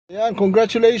Ayan,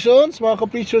 congratulations mga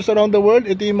ka-preachers around the world.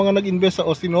 Ito yung mga nag-invest sa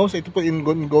Austine Homes. Ito po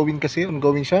ongoing kasi,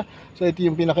 ongoing siya. So ito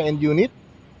yung pinaka-end unit.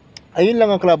 Ayun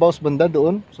lang ang clubhouse banda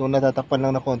doon. So natatakpan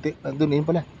lang na konti. Doon, ayun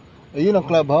pala. Ayun ang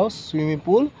clubhouse, swimming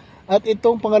pool. At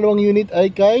itong pangalawang unit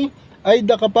ay kay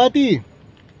Aida Capati.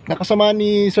 Nakasama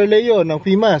ni Sir Leo ng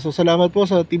FEMA. So salamat po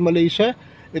sa Team Malaysia.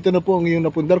 Ito na po ang iyong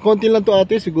napundar. Konti lang to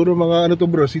ate, siguro mga ano to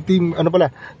bro, si Team, ano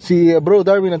pala, si Bro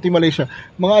Darwin ng Team Malaysia.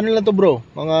 Mga ano lang to bro,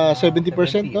 mga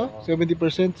 70% no?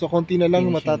 70%, so konti na lang,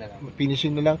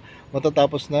 finishing na lang,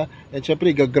 matatapos na. And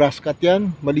syempre, gagrass cut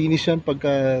yan, malinis yan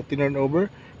pagka tinurn over.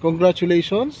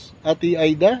 Congratulations, Ate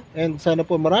Aida, and sana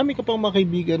po marami ka pang mga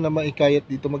kaibigan na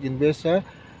maikayat dito mag-invest sa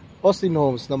Austine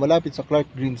Homes na malapit sa Clark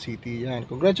Green City. Yan,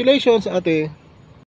 congratulations ate!